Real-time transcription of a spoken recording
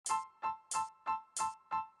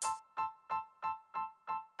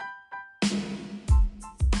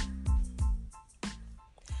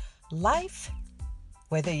Life,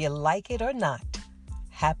 whether you like it or not,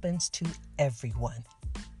 happens to everyone.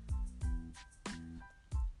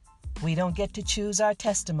 We don't get to choose our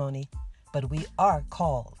testimony, but we are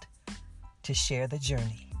called to share the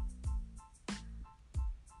journey.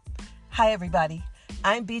 Hi, everybody.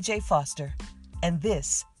 I'm BJ Foster, and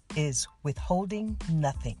this is Withholding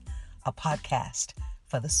Nothing, a podcast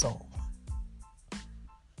for the soul.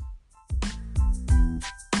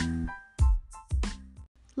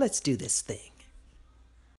 Let's do this thing.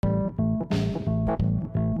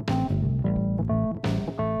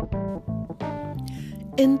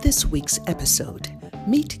 In this week's episode,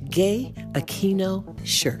 meet Gay Aquino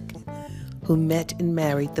Shirk, who met and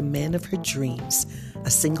married the man of her dreams, a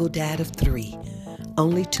single dad of 3,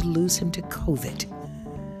 only to lose him to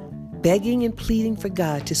COVID. Begging and pleading for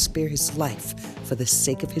God to spare his life for the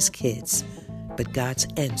sake of his kids, but God's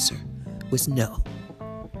answer was no.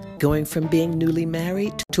 Going from being newly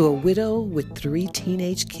married to a widow with 3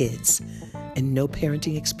 teenage kids and no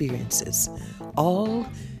parenting experiences, all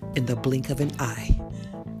in the blink of an eye.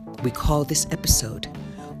 We call this episode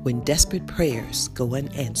When Desperate Prayers Go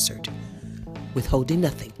Unanswered. Withholding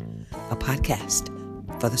Nothing, a podcast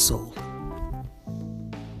for the soul.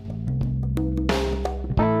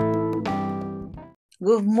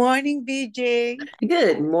 Good morning, BJ.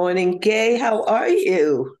 Good morning, Gay. How are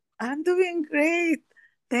you? I'm doing great.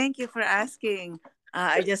 Thank you for asking.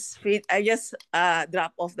 I just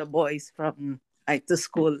dropped off the boys from to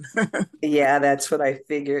school. Yeah, that's what I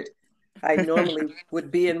figured. I normally would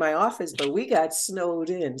be in my office, but we got snowed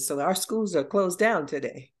in, so our schools are closed down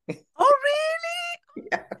today. Oh, really?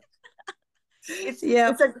 Yeah.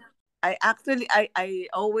 I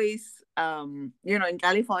always in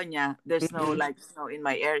California there's no snow in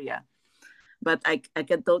my area, but I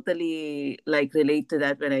can totally relate to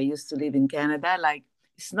that when I used to live in Canada. Like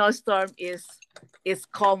snowstorm is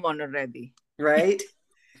common already. Right?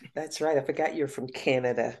 That's right. I forgot you're from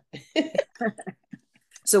Canada.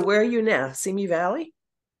 So where are you now? Simi Valley?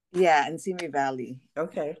 Yeah, in Simi Valley.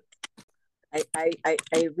 Okay.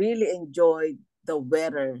 I really enjoyed the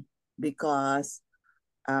weather because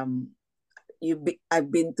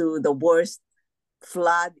I've been to the worst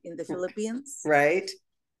flood in the Philippines. Right.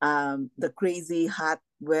 The crazy hot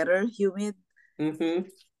weather, humid. Mm-hmm.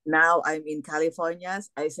 Now I'm in California.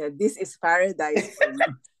 I said, this is paradise for me.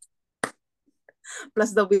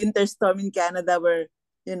 Plus the winter storm in Canada where,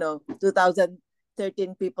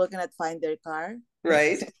 2013 people cannot find their car.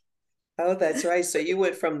 Right. Oh, that's right. So you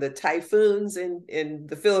went from the typhoons in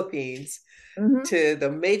the Philippines to the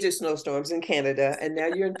major snowstorms in Canada, and now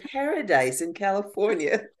you're in paradise in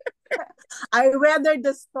California. I weathered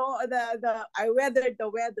the storm. I weathered the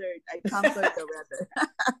weather. I conquered the weather.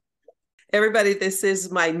 Everybody, this is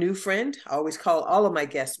my new friend. I always call all of my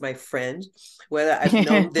guests my friend, whether I've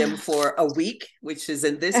known them for a week, which is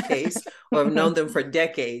in this case, or I've known them for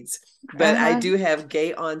decades. But I do have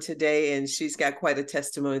Gay on today, and she's got quite a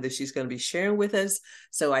testimony that she's going to be sharing with us.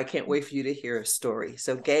 So I can't wait for you to hear her story.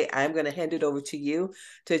 So Gay, I'm going to hand it over to you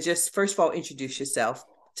to just, first of all, introduce yourself.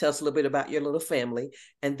 Tell us a little bit about your little family,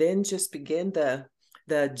 and then just begin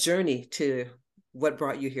the journey to what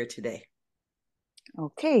brought you here today.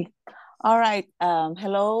 Okay. All right.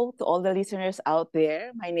 Hello to all the listeners out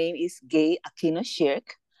there. My name is Gay Aquino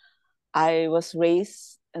Shirk. I was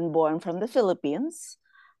raised and born from the Philippines,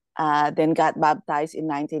 then got baptized in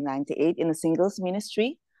 1998 in a singles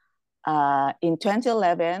ministry. In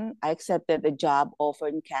 2011, I accepted a job offer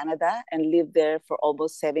in Canada and lived there for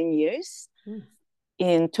almost 7 years.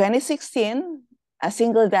 In 2016, a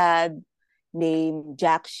single dad named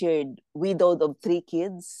Jack Sheard, widowed of 3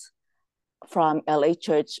 kids, from LA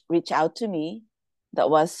Church reached out to me. That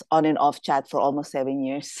was on and off chat for almost 7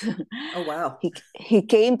 years. Oh, wow. He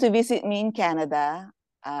came to visit me in Canada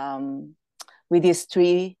with his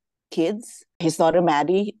 3 kids, his daughter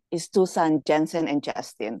Maddie, his 2 sons, Jensen and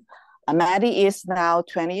Justin. Maddie is now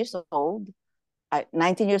 19 years old,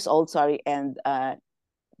 and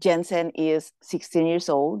Jensen is 16 years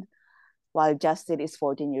old, while Justin is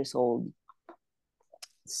 14 years old.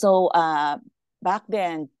 So back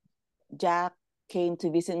then, Jack came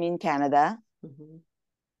to visit me in Canada.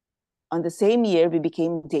 On the same year, we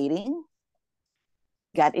became dating,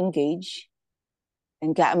 got engaged,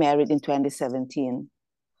 and got married in 2017.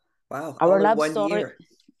 Wow. Our love 1 story,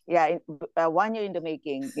 year. Yeah, 1 year in the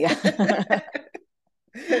making. Yeah.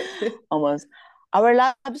 Almost. Our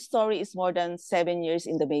love story is more than 7 years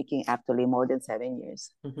in the making, actually, more than 7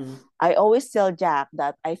 years. I always tell Jack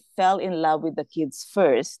that I fell in love with the kids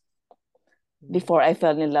first before I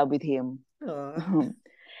fell in love with him.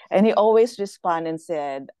 And he always responded and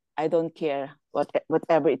said, I don't care,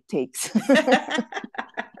 whatever it takes.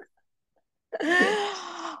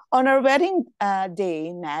 On our wedding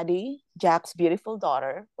day, Maddie, Jack's beautiful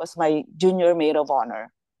daughter, was my junior maid of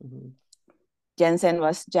honor. Mhm. Jensen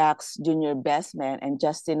was Jack's junior best man, and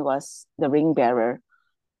Justin was the ring bearer.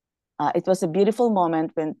 It was a beautiful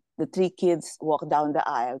moment when the three kids walked down the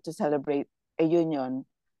aisle to celebrate a union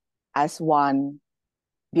as one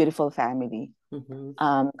beautiful family. Mhm.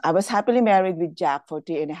 I was happily married with Jack for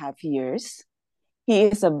 3.5 years. He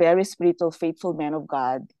is a very spiritual, faithful man of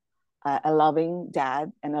God, a loving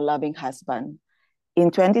dad, and a loving husband. In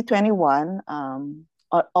 2021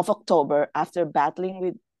 of October, after battling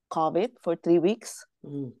with COVID for 3 weeks,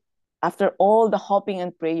 Mhm. after all the hoping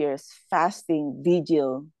and prayers, fasting,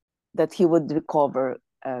 vigil, that he would recover,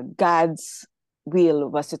 God's will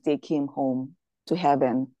was to take him home to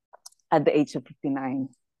heaven at the age of 59.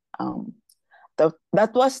 Um,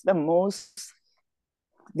 that was the most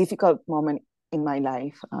difficult moment in my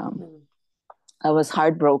life. Mhm. I was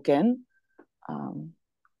heartbroken um,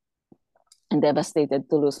 and devastated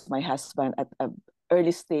to lose my husband at an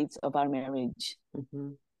early stage of our marriage,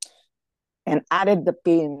 Mhm. and added the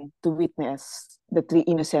pain to witness the three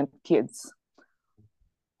innocent kids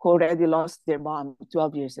who already lost their mom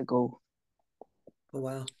 12 years ago Oh,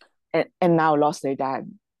 wow. and now lost their dad.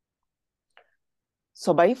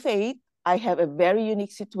 So by faith, I have a very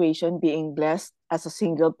unique situation being blessed as a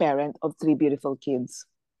single parent of three beautiful kids.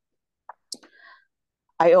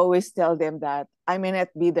 I always tell them that I may not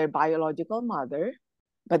be their biological mother,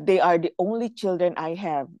 but they are the only children I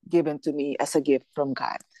have given to me as a gift from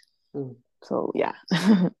God. Mm. So, yeah.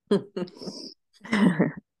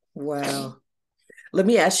 Wow. Let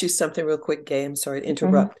me ask you something real quick, Gay. I'm sorry to Mhm.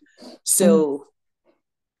 interrupt. So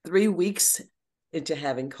 3 weeks into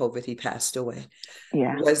having COVID, he passed away.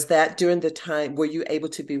 Yeah. Was that during the time, were you able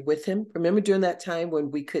to be with him? Remember during that time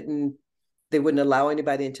when they wouldn't allow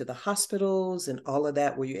anybody into the hospitals and all of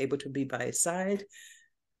that? Were you able to be by his side?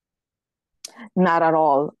 Not at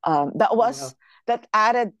all. Wow. That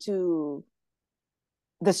added to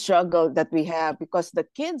the struggle that we have because the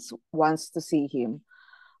kids wants to see him.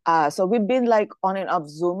 So we've been like on and off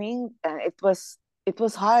zooming, and it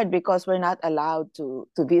was hard because we're not allowed to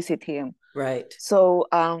visit him. Right. So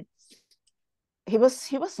he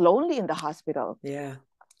was lonely in the hospital, Yeah.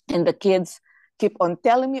 and the kids keep on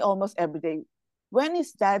telling me almost every day, when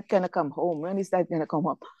is dad gonna come home? When is dad gonna come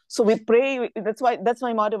home? So we pray. That's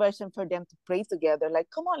my motivation for them to pray together. Like,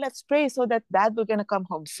 come on, let's pray so that dad will gonna come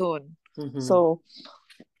home soon. Mm-hmm. So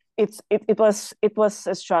it was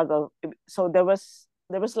a struggle. So there was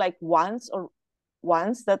like once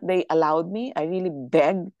that they allowed me. I really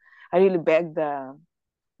begged the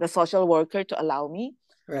social worker to allow me,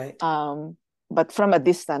 Right. but from a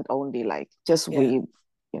distant only, like just Yeah. wave.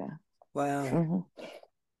 Yeah. Wow. Mhm.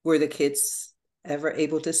 Were the kids ever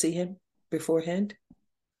able to see him beforehand?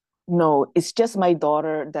 No, it's just my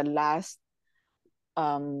daughter.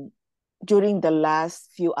 Um During the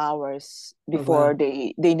last few hours Oh, before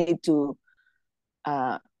wow. they need to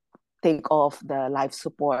uh take off the life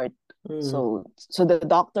support. Mm. So the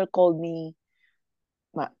doctor called me,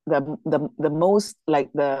 the most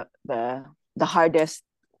like the hardest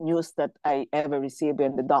news that I ever received,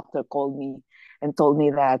 when the doctor called me and told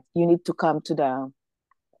me that you need to come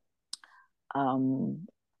um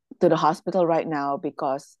to the hospital right now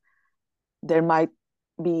because there might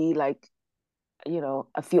be like,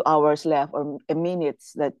 a few hours left or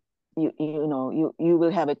minutes that you will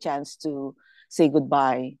have a chance to say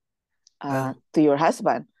goodbye Wow. to your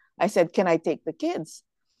husband. I said, can I take the kids?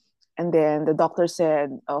 And then the doctor said,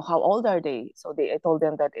 oh, how old are they? So I told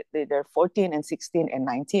them that they're 14 and 16 and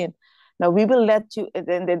 19. Now we will let you, and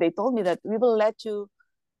then they told me that we will let you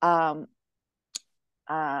um,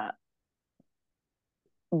 uh,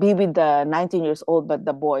 be with the 19 years old, but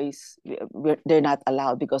the boys, they're not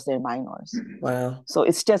allowed because they're minors. Wow. So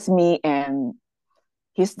it's just me and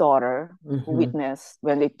his daughter who Mm-hmm. witnessed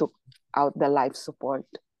when they took out the life support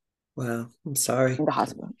Wow. I'm sorry. in the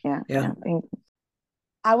hospital. Yeah, Yeah. yeah.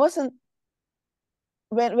 I wasn't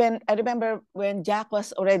when I remember when Jack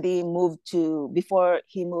was already moved to before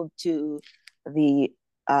he moved to the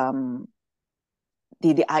um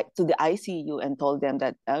to the ICU and told them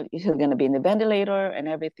that he's gonna be in the ventilator and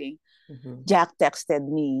everything. Mm-hmm. Jack texted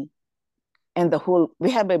me and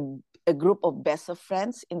we have a group of best of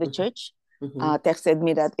friends in the church. Mm-hmm. Texted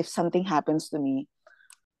me that if something happens to me,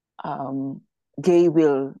 um, Gay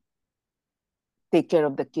will take care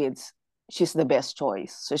of the kids. She's the best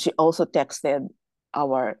choice. So she also texted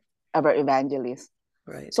our evangelist.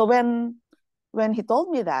 Right. So when he told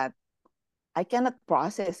me that, I cannot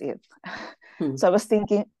process it. Hmm. So I was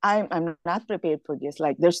thinking, I'm not prepared for this.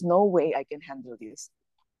 Like, there's no way I can handle this.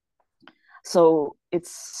 So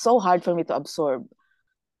it's so hard for me to absorb.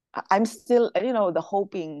 I'm still, the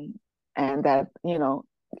hoping and that,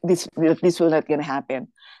 this will not gonna happen.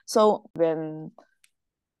 So when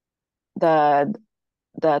the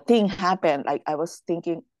the thing happened, like I was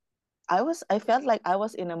thinking, I felt like I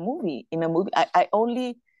was in a movie. I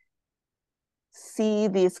only see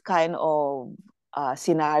this kind of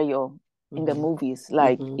scenario in the Mm-hmm. movies,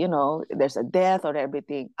 like, Mm-hmm. there's a death or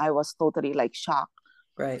everything. I was totally like shocked.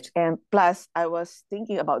 Right. And plus I was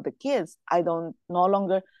thinking about the kids. I don't no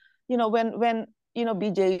longer, when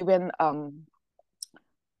BJ, when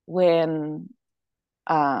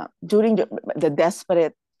during the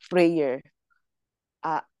desperate prayer,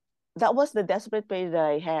 uh that was the desperate prayer that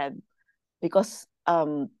I had, because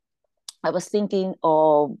I was thinking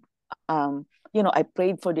of, I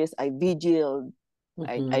prayed for this, I vigiled,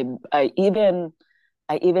 I Mm-hmm. I, I even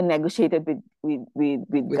I even negotiated with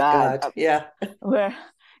With God, God. Yeah. where,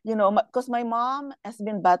 because my mom has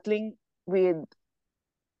been battling with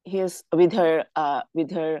with her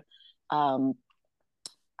um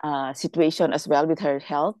situation as well, with her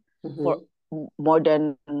health, for Mm-hmm. more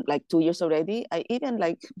than like 2 years already. I even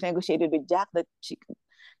like negotiated with Jack that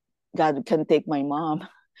God can take my mom,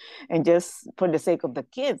 and just for the sake of the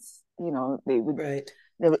kids, Right.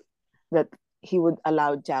 they would that he would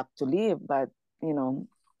allow Jack to live, but you know,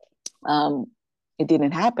 um, it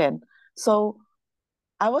didn't happen. So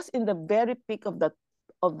I was in the very peak of that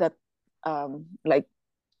like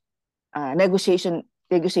negotiating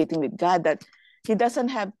with God, that He doesn't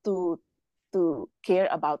have to care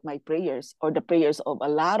about my prayers or the prayers of a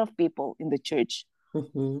lot of people in the church.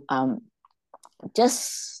 Mm-hmm. Um,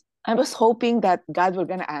 just I was hoping that God were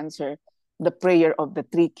gonna answer the prayer of the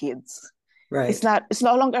three kids. It's Right. not. It's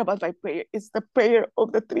no longer about my prayer. It's the prayer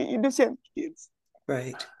of the three innocent kids.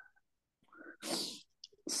 Right.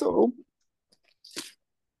 So,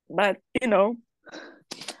 but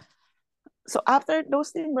so after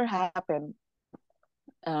those things were happened,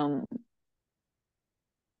 um,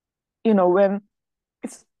 when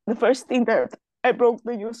it's the first thing that I broke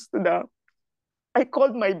the news to I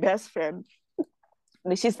called my best friend.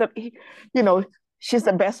 She's you know, she's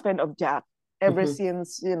the best friend of Jack ever Mm-hmm.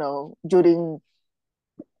 since, during,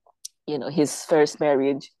 his first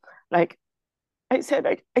marriage. Like I said,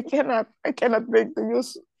 I cannot break the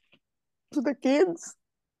news to the kids.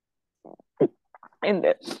 And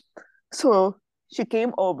then, so she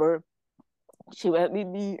came over, she went with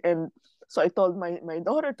me, and so I told my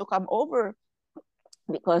daughter to come over,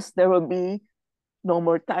 because there will be no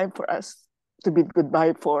more time for us to bid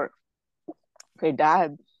goodbye for her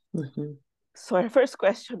dad. Mm-hmm. So her first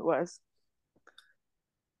question was,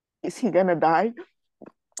 is he gonna die?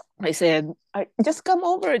 I said, just come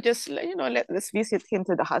over, just let's visit him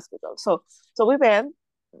to the hospital. So we went,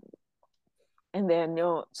 and then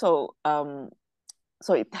so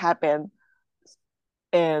it happened,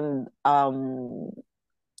 and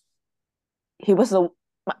he was the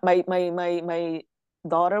my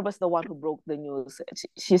daughter was the one who broke the news.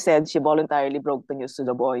 She said she voluntarily broke the news to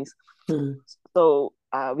the boys. Mm-hmm. So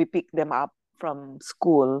we picked them up from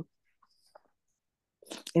school,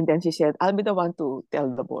 and then she said, "I'll be the one to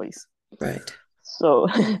tell the boys." Right. So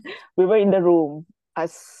we were in the room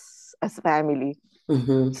as family.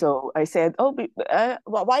 Mm-hmm. So I said, "Oh,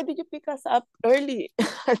 why did you pick us up early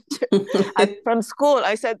from school?"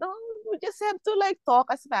 I said, "No, we just have to like talk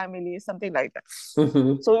as family, something like that."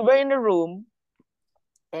 Mm-hmm. So we were in the room,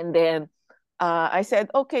 and then I said,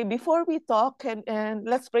 "Okay, before we talk, and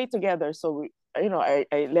let's pray together." So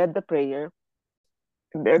I led the prayer,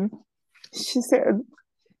 and then she said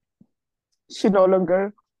she no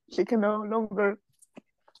longer she can no longer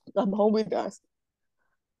come home with us.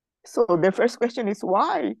 So the first question is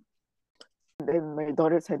why? And then my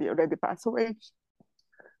daughter said he already passed away.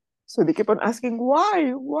 So they keep on asking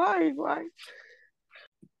why?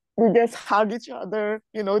 We just hug each other,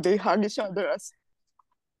 they hug each other as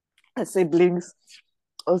siblings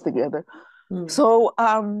all together. Mm-hmm. So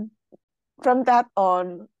from that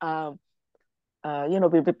on,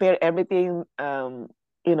 we prepare everything,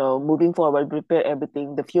 moving forward, prepare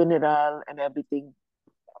everything, the funeral and everything.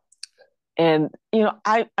 And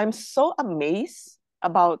I'm so amazed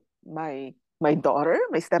about my daughter,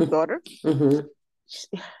 my stepdaughter, Mm-hmm.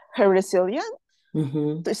 her resilience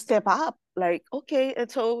Mm-hmm. to step up. Like, okay, and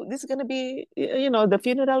so this is gonna be, the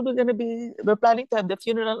funeral. We're planning to have the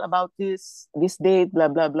funeral about this date, blah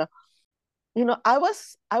blah blah. I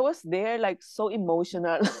was there, like, so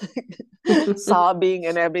emotional, sobbing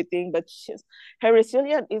and everything. But her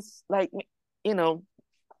resilience is like, you know,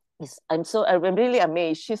 I'm really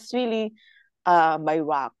amazed. She's really my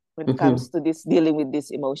rock when it Mm-hmm. comes to this dealing with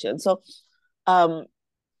this emotion. So um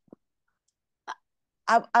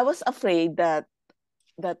I was afraid that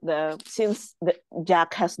since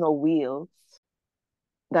Jack has no will,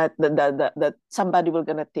 that somebody will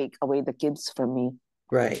gonna take away the kids from me.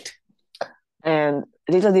 Right. And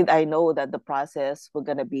little did I know that the process was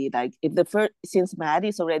gonna be like, if the first, since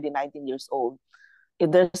Maddie's already 19 years old,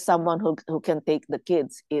 if there's someone who can take the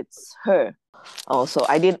kids, it's her. Also,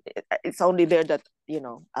 I did. It's only there that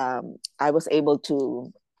I was able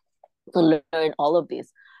to learn all of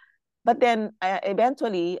this. But then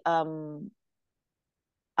eventually,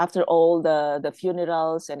 after all the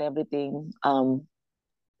funerals and everything,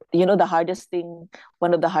 the hardest thing,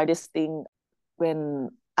 one of the hardest thing, when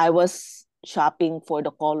I was shopping for the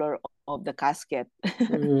color of the casket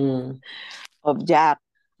Mm. of Jack,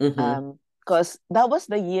 Mm-hmm. because that was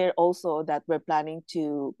the year also that we're planning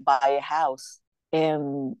to buy a house,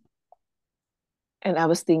 and I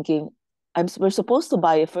was thinking, we're supposed to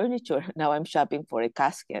buy a furniture. Now I'm shopping for a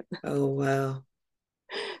casket. Oh, wow.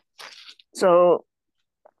 So,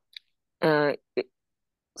 uh,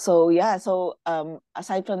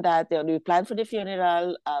 aside from that, we planned for the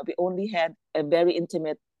funeral. We only had a very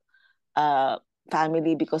intimate uh,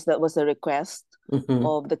 family because that was a request Mm-hmm.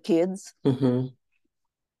 of the kids. Mm-hmm.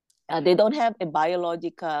 They don't have a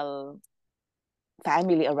biological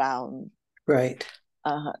family around. Right.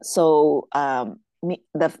 So our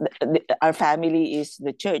family is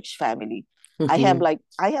the church family. Mm-hmm.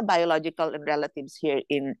 I have biological relatives here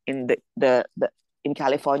in in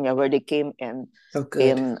California, where they came and Oh, good.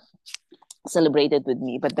 in celebrated with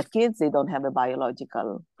me. But the kids, they don't have a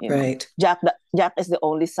biological. Right. Jack is the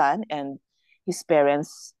only son, and his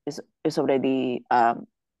parents is already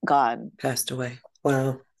gone. Passed away.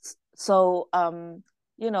 Wow. So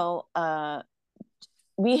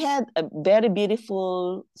we had a very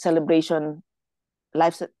beautiful celebration,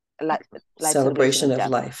 life life, life celebration Celebration of of Jack.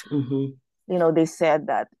 life. Mm-hmm. They said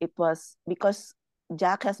that it was because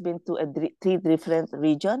Jack has been to three different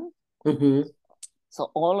region, Mm-hmm. so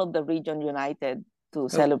all of the region united to Oh,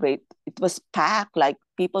 celebrate. It was packed, like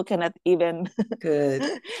people cannot even good.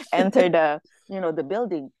 enter the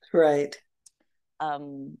building. Right.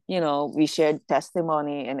 We shared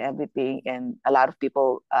testimony and everything, and a lot of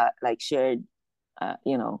people like shared,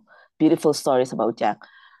 beautiful stories about Jack.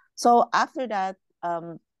 So after that,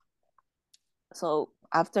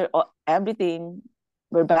 after everything,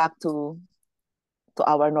 we're back to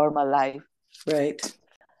our normal life. Right.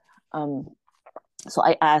 Um, so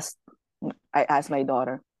I asked my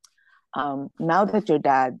daughter, now that your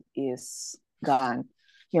dad is gone,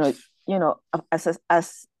 you know, as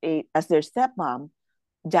their stepmom,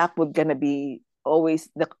 Jack would gonna be always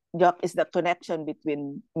Jack is the connection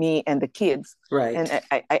between me and the kids. Right. And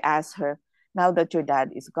I asked her, now that your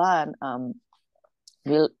dad is gone,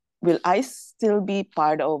 will I still be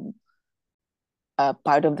part of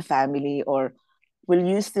the family, or will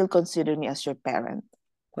you still consider me as your parent?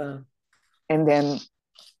 Wow. And then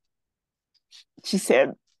she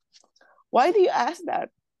said, why do you ask that?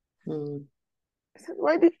 Mm. I said,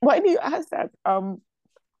 why do you ask that?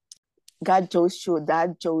 God chose you,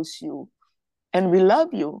 Dad chose you, and we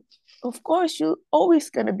love you. Of course, you always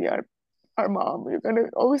gonna be our mom. You're gonna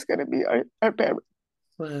always gonna be our parent.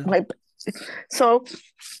 Wow. My, so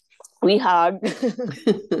we hug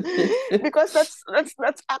because that's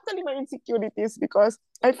actually my insecurities, because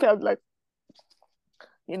I felt like,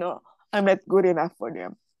 I'm not good enough for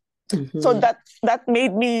them. So Mm-hmm. that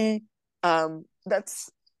made me,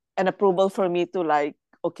 that's an approval for me to, like,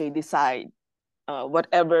 okay, decide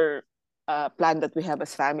whatever plan that we have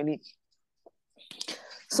as family.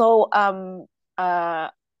 So uh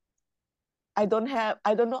I don't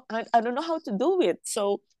know how to do it.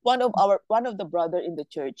 So one of the brother in the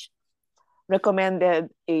church recommended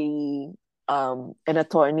an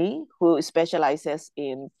attorney who specializes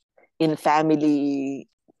in family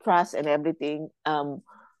trust and everything, to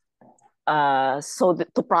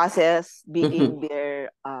process Mm-hmm. being their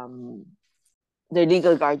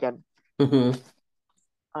legal guardian, Mm-hmm.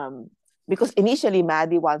 um because initially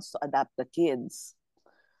Maddie wants to adopt the kids,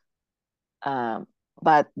 um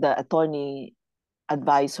but the attorney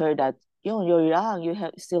advised her that, you're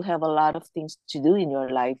young, still have a lot of things to do in your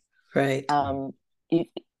life. Right. You,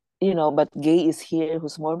 but Gay is here,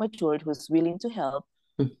 who's more matured, who's willing to help,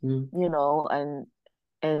 Mm-hmm.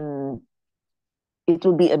 and it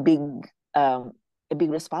will be um a big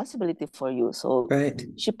responsibility for you. So Right.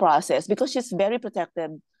 she processed, because she's very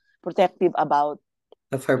protective about,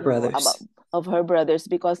 Of her about brothers. of her brothers,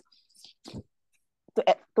 because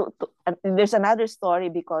and there's another story,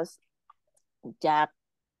 because Jack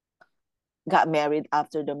got married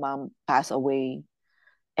after the mom passed away,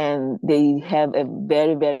 and they have a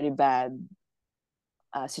very, very bad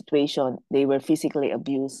situation. They were physically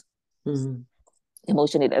abused, Mm-hmm.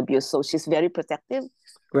 emotionally abused. So she's very protective.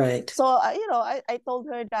 Right. So, I told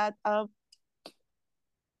her that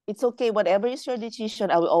it's okay, whatever is your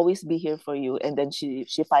decision, I will always be here for you. And then she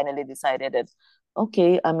finally decided that,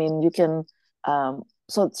 okay, I mean, you can.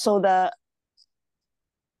 So the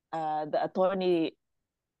attorney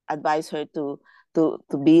advised her to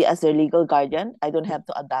be as their legal guardian. I don't have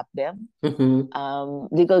to adopt them.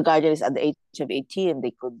 Mm-hmm. Legal guardian is at the age of 18.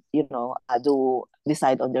 They could,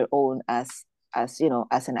 decide on their own as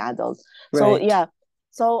an adult. So Right. yeah,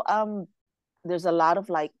 so there's a lot of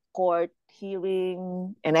like court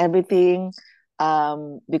hearing and everything.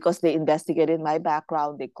 Because they investigated my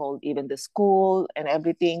background, they called even the school and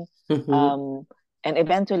everything. Mm-hmm. Um, and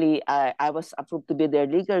eventually, I was approved to be their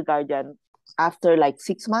legal guardian after like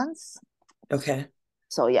 6 months. Okay.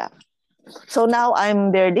 So yeah, so now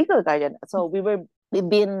I'm their legal guardian. So we've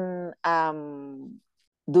been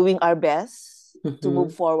doing our best to Mm-hmm.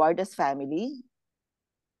 move forward as family.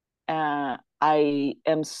 I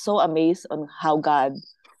am so amazed on how God,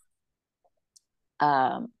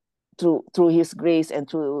 um, through His grace and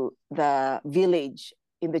through the village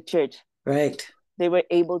in the church, Right. they were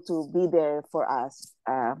able to be there for us,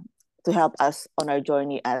 to help us on our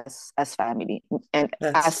journey as family, and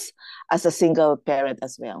That's as a single parent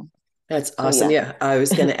as well. That's So awesome. yeah. Yeah, I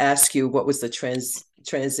was going to ask you what was the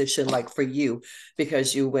transition like for you,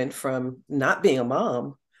 because you went from not being a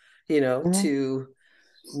mom, Mhm. to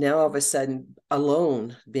now all of a sudden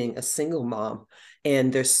alone being a single mom.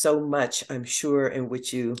 And there's so much, I'm sure, in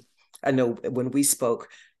which I know when we spoke,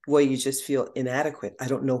 where you just feel inadequate. I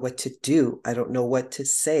don't know what to do. I don't know what to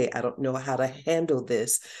say. I don't know how to handle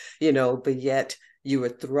this, but yet you were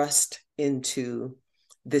thrust into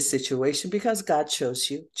this situation because God chose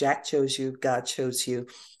you, Jack chose you, God chose you.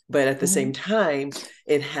 But at the same Mhm. time,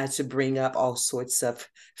 it had to bring up all sorts of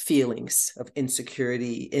feelings of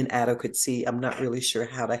insecurity, inadequacy. I'm not really sure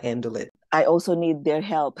how to handle it. I also need their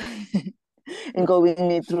help in going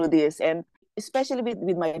me through this. And especially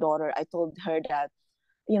with my daughter, I told her that,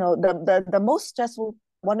 the most stressful,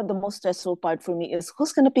 one of the most stressful part for me is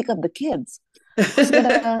who's gonna pick up the kids? Who's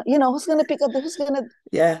gonna pick up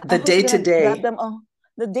Yeah, the who's day to gonna drop day. them off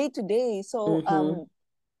the day to day. So Mm-hmm.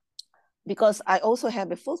 because I also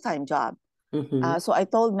have a full-time job. Mm-hmm. So I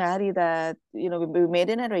told Mary that, we made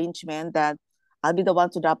an arrangement that I'll be the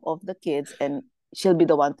one to drop off the kids and she'll be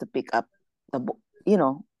the one to pick up the, you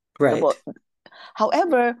know, the boy. Right.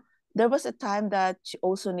 However, there was a time that she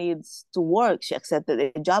also needs to work. She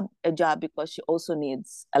accepted a job because she also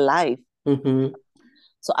needs a life. Mm-hmm.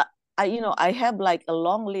 So I have like a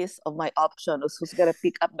long list of my options who's gonna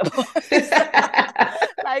pick up the boys.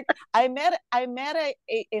 Like I met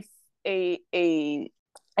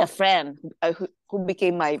a friend who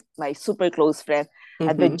became my super close friend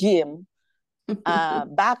at the Mm-hmm. gym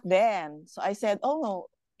back then. So I said, oh no,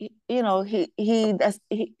 he does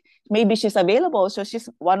he maybe she's available. So she's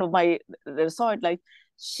one of my resort. Like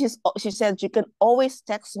she said, you can always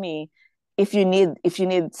text me if you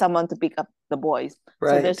need someone to pick up the boys.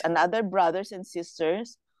 So there's Right. another brothers and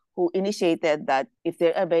sisters who initiated that if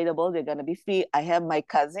they're available, they're gonna be free. I have my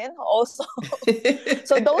cousin also.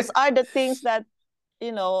 So those are the things that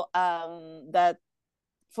that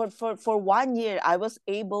for 1 year I was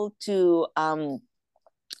able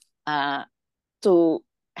uh, to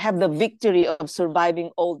have the victory of surviving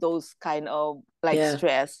all those kind of like Yeah.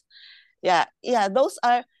 stress. Yeah, those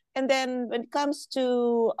are. And then when it comes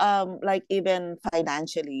to like even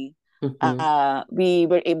financially, Mm-hmm. we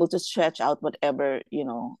were able to stretch out whatever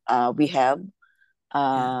we have.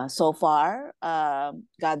 Yeah. So far,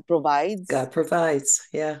 God provides. God provides.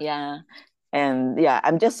 Yeah. Yeah, and yeah,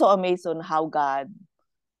 I'm just so amazed on how God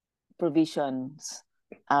provisions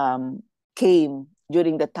um, came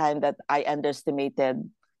during the time that I underestimated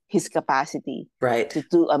his capacity Right. to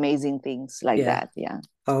do amazing things like Yeah. that. Yeah,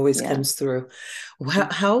 Always yeah. comes through.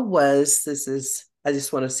 How was this is I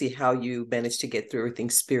just want to see how you managed to get through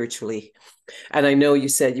everything spiritually. And I know you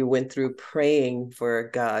said you went through praying for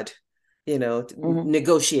God, Mm-hmm.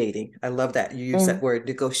 negotiating. I love that. You use that Mm-hmm. word,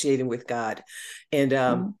 negotiating with God. And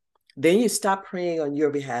Mm-hmm. then you stopped praying on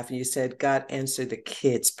your behalf and you said God answered the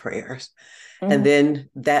kids' prayers. And Mm-hmm. then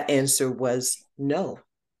that answer was no.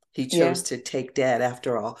 He Yeah. chose to take dad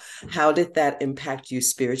after all. How did that impact you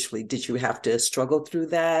spiritually? Did you have to struggle through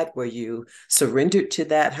that? Were you surrendered to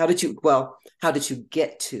that? How did you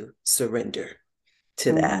get to surrender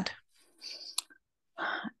to Mm-hmm. that?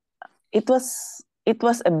 It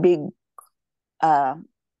was a big uh,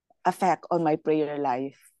 effect on my prayer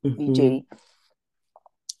life, Mm-hmm. BJ.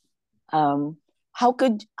 Um, how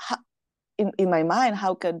could how, in my mind,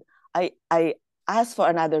 how could I ask for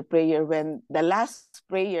another prayer when the last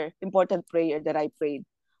prayer, important prayer that I prayed,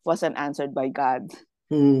 wasn't answered by God.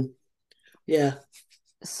 Yeah.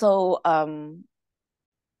 So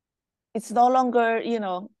it's no longer,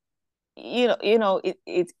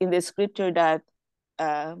 it's in the scripture that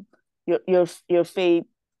your faith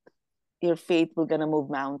will gonna move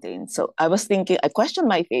mountains. So I was thinking, I questioned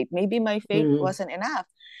my faith. Maybe my faith wasn't enough.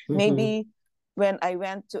 Maybe when I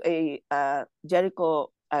went to a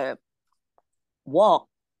Jericho walk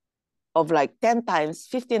of like 10 times,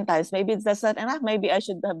 15 times, maybe that's not enough. Maybe I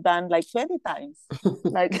should have done like 20 times.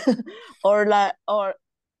 Like or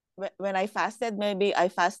when I fasted, maybe I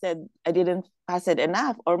didn't fasted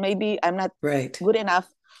enough, or maybe I'm not right. good enough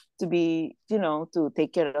to be, to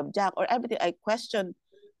take care of Jack or everything. I questioned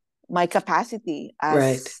my capacity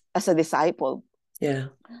as a disciple. Yeah.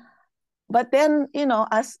 But then,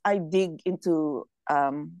 as I dig into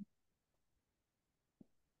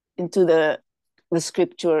the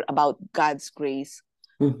scripture about God's grace,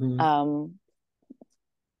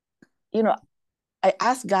 I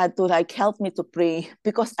asked God to like help me to pray,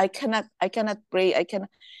 because I cannot pray.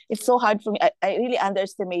 It's so hard for me. I really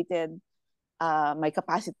underestimated my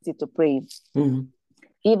capacity to pray.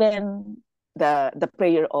 Even the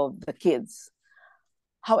prayer of the kids.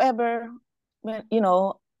 However, when,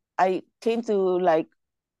 I came to like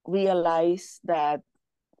realize that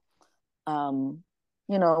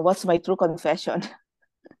what's my true confession?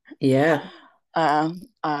 Yeah.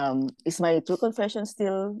 Is my true confession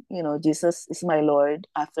still, Jesus is my Lord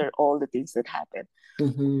after all the things that happened?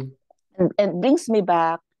 And brings me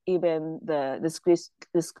back even the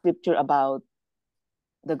scripture about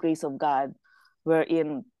the grace of God,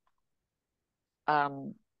 wherein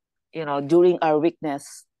during our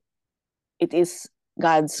weakness, it is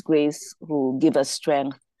God's grace who give us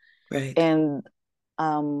strength. Right. And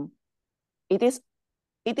it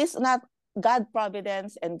is not God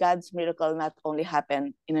providence and God's miracle not only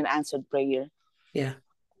happen in an answered prayer. Yeah.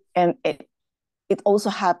 And it also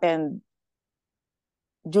happened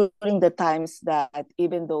during the times that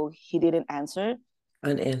even though he didn't answer,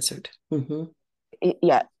 unanswered.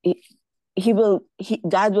 God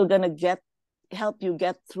will gonna help you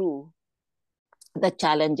get through the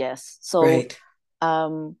challenges. So right.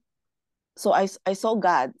 So I saw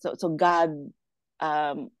God. So God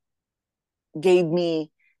gave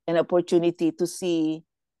me an opportunity to see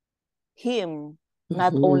him,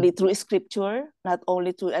 not only through scripture, not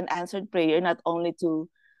only through an answered prayer, not only to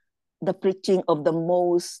the preaching of the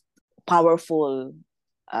most powerful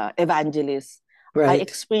evangelist. Right. I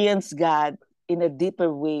experienced God in a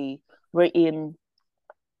deeper way, wherein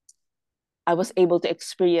I was able to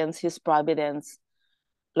experience his providence.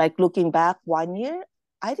 Like looking back 1 year,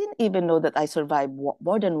 I didn't even know that I survived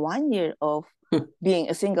more than 1 year of being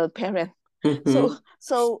a single parent.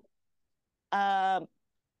 So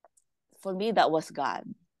for me, that was God.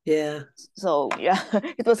 Yeah. So yeah,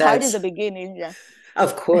 it was hard in the beginning. Yeah.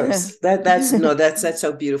 Of course. That's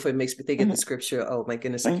so beautiful. It makes me think of the scripture. Oh my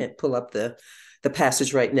goodness, I can't pull up the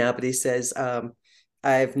passage right now, but he says,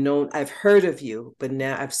 I've heard of you, but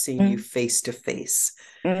now I've seen you face to face.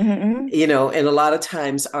 And a lot of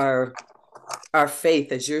times our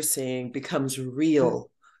faith, as you're saying, becomes real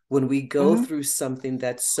when we go through something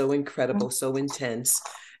that's so incredible, so intense,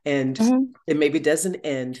 and it maybe doesn't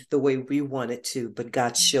end the way we want it to, but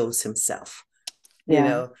God shows himself.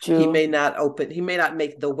 True. He may not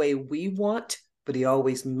make the way we want, but he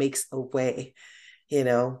always makes a way.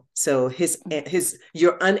 So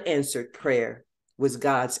your unanswered prayer was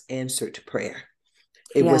God's answered prayer.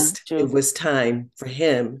 It was time for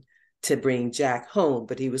him to bring Jack home,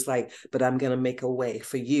 but he was like, but I'm going to make a way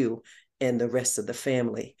for you and the rest of the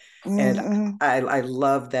family. And I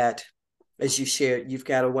love that, as you shared, you've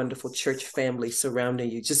got a wonderful church family surrounding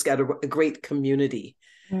you, just got a great community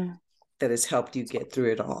that has helped you get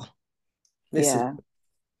through it all.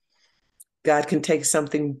 God can take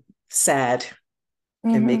something sad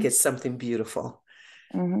and make it something beautiful.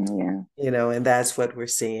 And that's what we're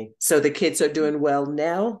seeing. So the kids are doing well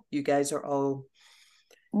now. You guys are all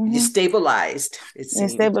you stabilized. It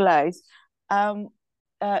seems stabilized.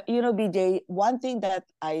 BJ, one thing that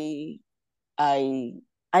I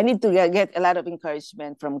need to get a lot of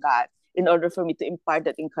encouragement from God in order for me to impart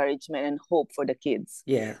that encouragement and hope for the kids.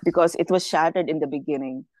 Yeah. Because it was shattered in the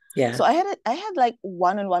beginning. Yeah. So I had like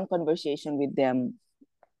one-on-one conversation with them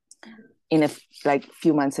in a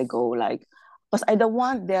few months ago, because I don't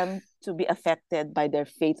want them to be affected by their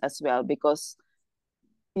faith as well, because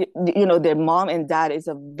their mom and dad is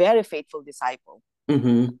a very faithful disciple,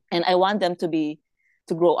 and I want them to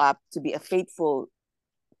grow up to be a faithful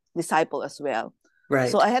disciple as well. Right.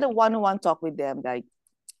 So I had a one-on-one talk with them,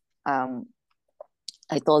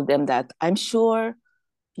 I told them that I'm sure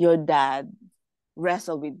your dad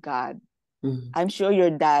wrestled with God. Mm-hmm. I'm sure your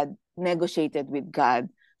dad negotiated with God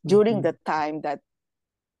during the time that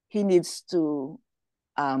he needs to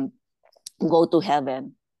go to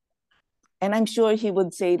heaven. And I'm sure he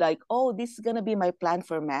would say like, oh, this is going to be my plan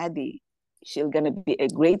for Maddie. She's going to be a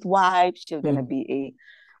great wife. She's going to be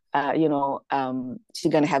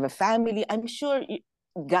she's going to have a family. I'm sure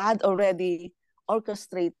God already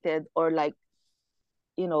orchestrated or like,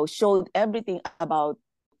 showed everything about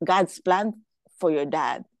God's plan for your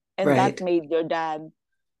dad. And that Right. made your dad,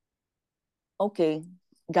 okay,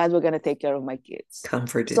 God, we're going to take care of my kids.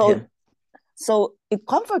 Comforted So him. so it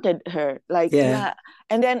comforted her, like, Yeah. yeah.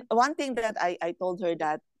 And then one thing that I told her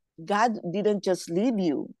that God didn't just leave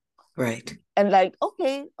you. Right. And like,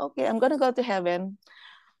 okay, I'm gonna go to heaven.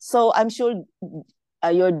 So I'm sure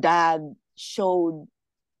your dad showed,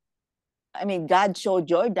 God showed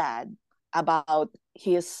your dad about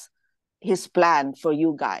his plan for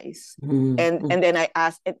you guys. Mm-hmm. And then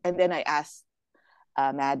I asked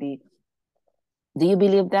Maddie, do you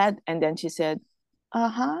believe that? And then she said,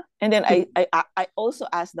 uh-huh. And then I also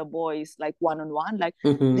asked the boys, like, one-on-one, like,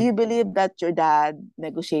 do you believe that your dad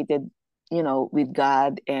negotiated, with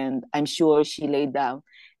God? And I'm sure she laid down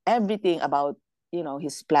everything about,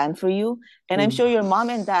 his plan for you. And I'm sure your mom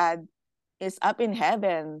and dad is up in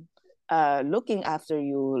heaven looking after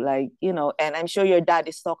you, like, and I'm sure your dad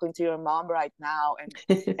is talking to your mom right now, and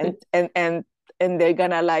and and and they're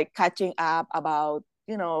gonna like catching up about,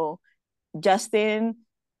 Justin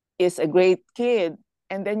is a great kid.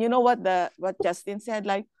 And then you know what Justin said,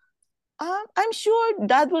 like, I'm sure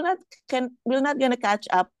dad will not gonna catch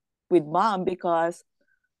up with mom because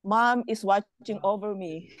mom is watching over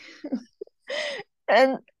me.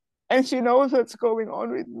 and and she knows what's going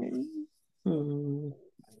on with me. Mm-hmm.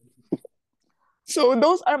 So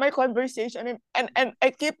those are my conversation, and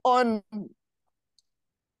I keep on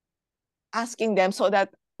asking them so that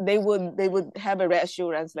they would have a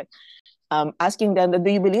reassurance, like, asking them that,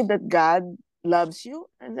 do you believe that God loves you?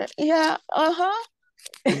 And then, yeah, uh-huh.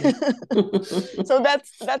 So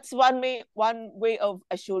that's one way of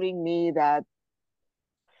assuring me that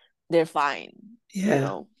they're fine,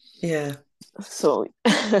 Yeah. Yeah. So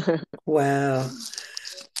Wow.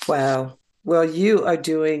 Wow. Well, you are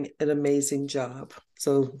doing an amazing job.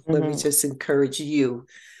 So let me Mhm. just encourage you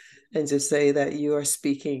and just say that you are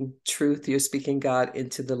speaking truth, you're speaking God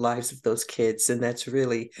into the lives of those kids. And that's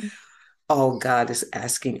really all God is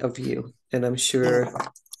asking of you. And I'm sure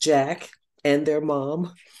Jack and their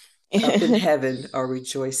mom up in heaven are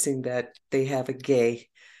rejoicing that they have a gay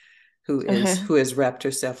who has wrapped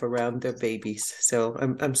herself around their babies. So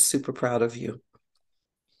I'm super proud of you.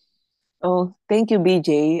 Oh, thank you,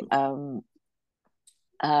 BJ.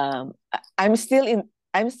 I'm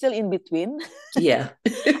still in between. Yeah.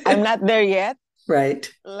 I'm not there yet.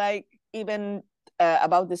 Right. Like, even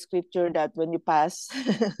about the scripture that when you pass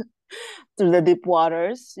through the deep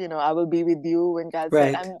waters, I will be with you. When God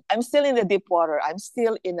said, Right. I'm still in the deep water. I'm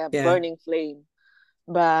still in a Yeah. burning flame.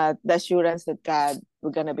 But the assurance that God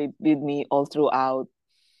will gonna be with me all throughout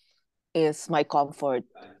is my comfort.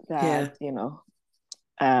 That, Yeah.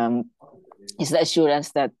 is the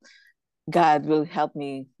assurance that God will help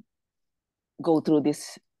me go through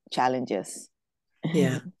these challenges.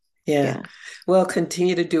 Yeah. Yeah. Yeah. Well,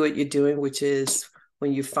 continue to do what you're doing, which is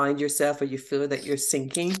when you find yourself or you feel that you're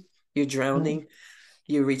sinking, you're drowning,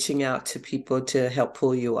 you're reaching out to people to help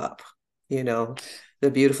pull you up. You know, the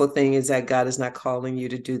beautiful thing is that God is not calling you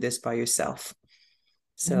to do this by yourself.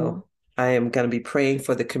 Mm-hmm. So I am going to be praying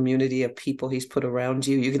for the community of people he's put around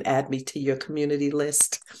you. You can add me to your community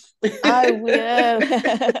list. I will.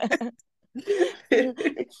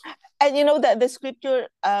 And that the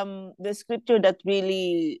scripture that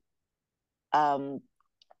really um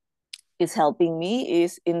is helping me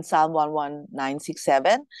is in Psalm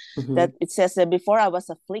 119:6-7, that Mhm. it says that before I was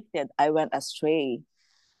afflicted, I went astray,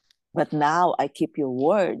 but now I keep your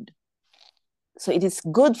word. So it is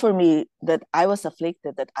good for me that I was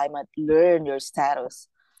afflicted, that I might learn your status.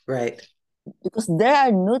 Right. Because there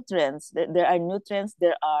are nutrients,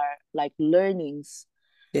 there are like learnings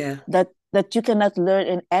Yeah. that you cannot learn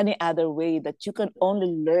in any other way, that you can only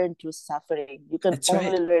learn through suffering, you can That's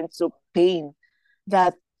only right. learn through pain.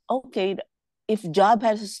 That, okay, if Job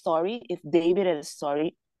has a story, if David has a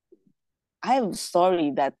story, I have a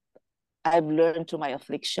story that I've learned through my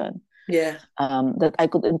affliction, Yeah. that I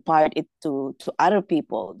could impart it to other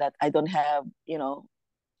people, that I don't have,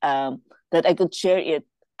 that I could share it.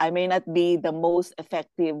 I may not be the most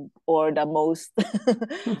effective or the most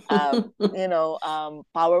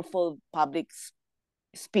powerful public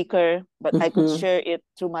speaker, but I could Mm-hmm. share it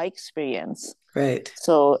through my experience. Right.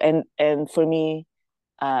 So, and for me,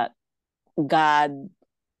 God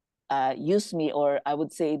used me, or I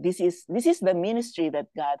would say this is the ministry that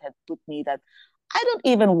God had put me. That I don't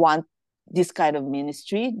even want this kind of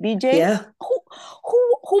ministry, BJ. Yeah.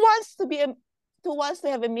 Who wants to who wants to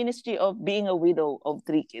have a ministry of being a widow of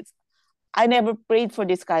 3 kids? I never prayed for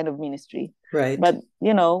this kind of ministry. Right. But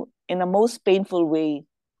in a most painful way,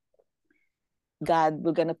 God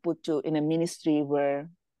will gonna put you in a ministry where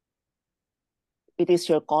it is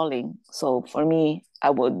your calling. So for me,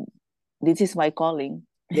 this is my calling.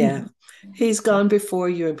 Yeah. He's gone before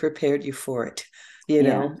you and prepared you for it.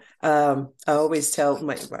 Yeah. I always tell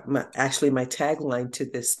my tagline to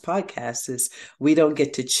this podcast is we don't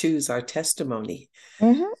get to choose our testimony,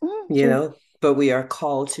 but we are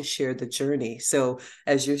called to share the journey. So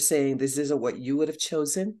as you're saying, this isn't what you would have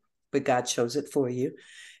chosen, but God chose it for you.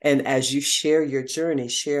 And as you share your journey,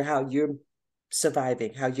 share how you're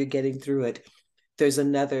surviving, how you're getting through it. There's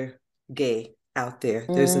another Gay out there.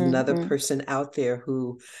 There's another person out there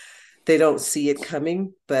who they don't see it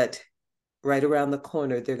coming, but right around the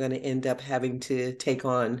corner, they're going to end up having to take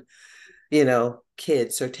on,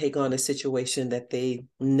 kids or take on a situation that they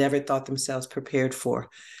never thought themselves prepared for.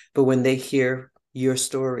 But when they hear your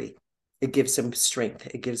story, it gives them strength.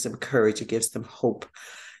 It gives them courage. It gives them hope.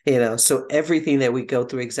 So everything that we go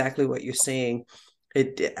through, exactly what you're saying,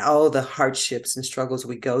 all the hardships and struggles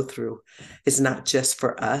we go through is not just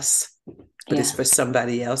for us, but it's for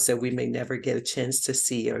somebody else that we may never get a chance to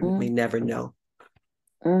see or may never know.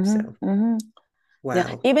 So, wow.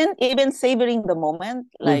 Yeah. Even savoring the moment,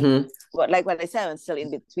 like what I said, I'm still in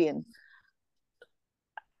between.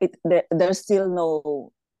 There's still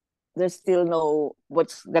no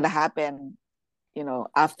what's gonna happen,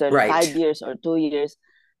 after 5 years or 2 years.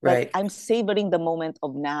 But I'm savoring the moment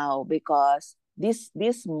of now, because this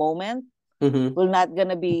moment will not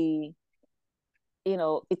gonna be,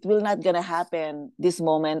 it will not gonna happen. This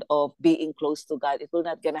moment of being close to God, it will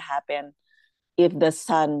not gonna happen if the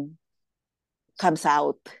sun comes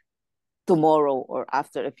out tomorrow or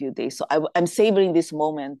after a few days. So I'm savoring this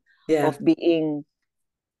moment of being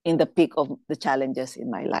in the peak of the challenges in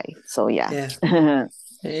my life. So yeah.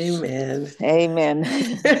 Amen. Amen.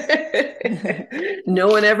 No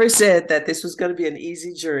one ever said that this was going to be an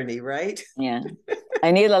easy journey, right? Yeah.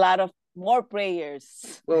 I need a lot of more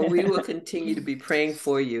prayers. Well, we will continue to be praying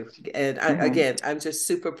for you. And again, I'm just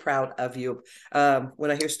super proud of you.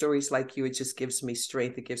 When I hear stories like you, it just gives me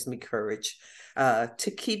strength. It gives me courage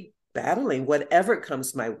to keep battling whatever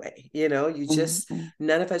comes my way.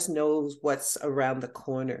 None of us knows what's around the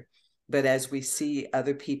corner. But as we see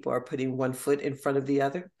other people are putting one foot in front of the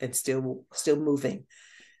other and still moving,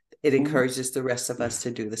 it encourages the rest of us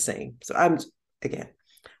to do the same. So I'm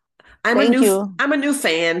a new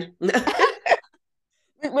fan.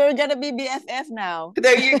 We're gonna be BFF now.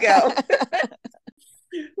 There you go.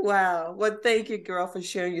 Wow. Well, thank you, girl, for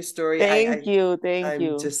sharing your story. Thank you.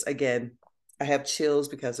 I'm just, again, I have chills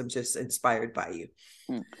because I'm just inspired by you.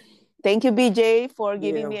 Thank you, BJ, for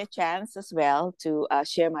giving me a chance as well to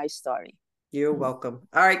share my story. You're welcome.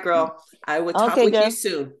 All right, girl. I will talk with you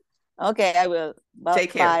soon. Okay, I will.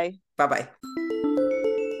 Take care. Bye. Bye-bye.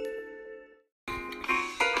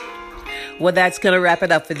 Well, that's going to wrap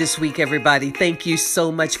it up for this week, everybody. Thank you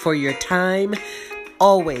so much for your time.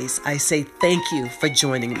 Always, I say thank you for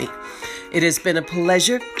joining me. It has been a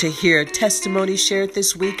pleasure to hear testimony shared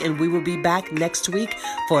this week, and we will be back next week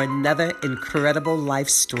for another incredible life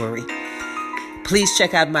story. Please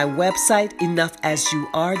check out my website,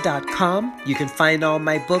 enoughasyouare.com. You can find all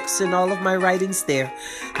my books and all of my writings there.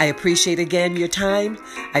 I appreciate again your time.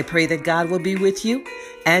 I pray that God will be with you.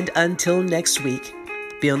 And until next week,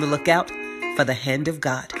 be on the lookout for the hand of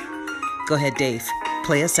God. Go ahead, Dave.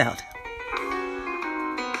 Play us out.